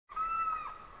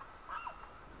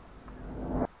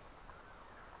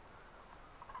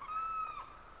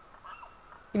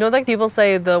You know, like people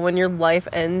say, when your life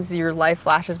ends, your life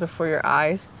flashes before your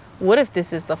eyes. What if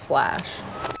this is the flash?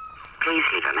 Please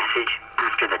leave a message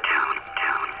after the tone.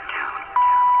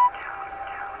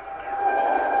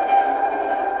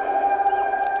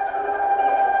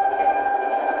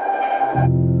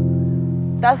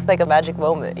 That's like a magic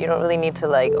moment. You don't really need to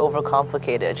like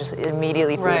overcomplicate it. Just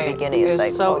immediately from the beginning, it's like, it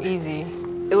was so easy.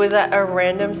 It was at a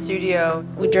random studio.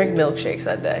 We drank milkshakes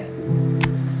that day.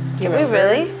 Did we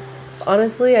really?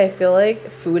 Honestly, I feel like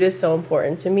food is so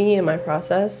important to me in my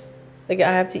process. Like,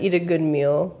 I have to eat a good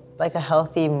meal. Like a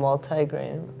healthy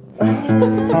multigrain. Before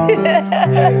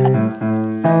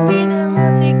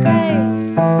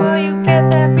you get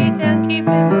that beat down, keep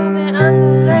it moving on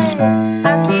the leg.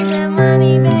 I need that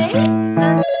money, babe.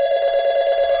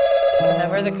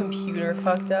 Whenever the computer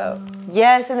fucked up.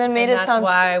 Yes, and then made it sound. That's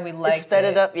why we liked it. Sped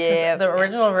it up, yeah. The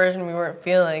original version we weren't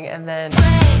feeling, and then.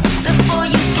 Before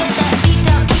you get that beat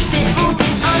down, keep it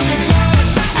moving on the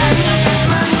leg. I need that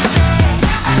money, babe.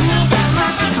 I need that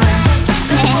money, babe.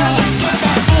 Before you get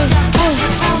that beat down, keep it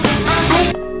moving on the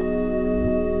leg.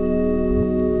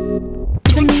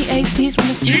 Giving me 8 piece when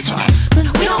it's G-Talk. Cause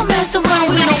we don't mess around,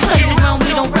 we don't play around, we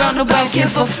don't round about,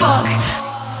 give a fuck.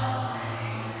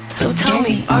 So tell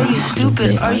me, are you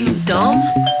stupid? Are you dumb?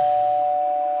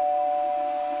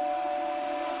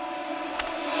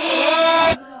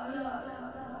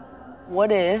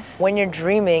 What if, when you're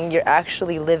dreaming, you're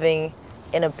actually living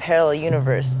in a parallel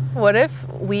universe? What if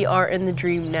we are in the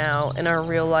dream now in our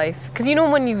real life? Because you know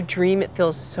when you dream, it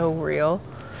feels so real.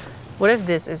 What if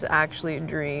this is actually a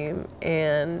dream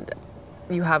and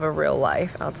you have a real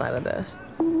life outside of this?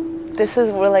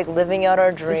 We're like living out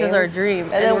our dreams. This is our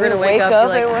dream. And then we're gonna wake up and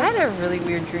be like, I had a really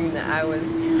weird dream that I was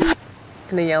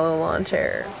in a yellow lawn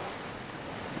chair.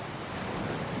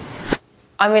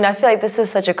 I mean, I feel like this is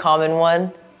such a common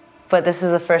one, but this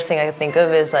is the first thing I can think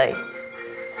of is like,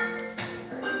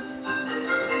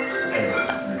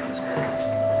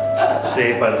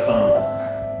 saved by the phone.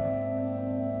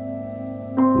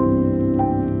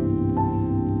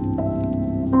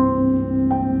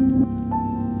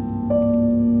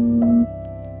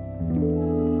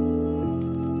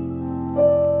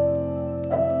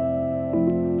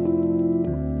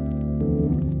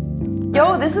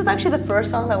 Yo, this is actually the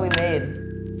first song that we made.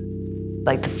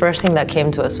 Like the first thing that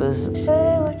came to us was,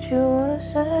 say what you wanna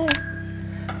say.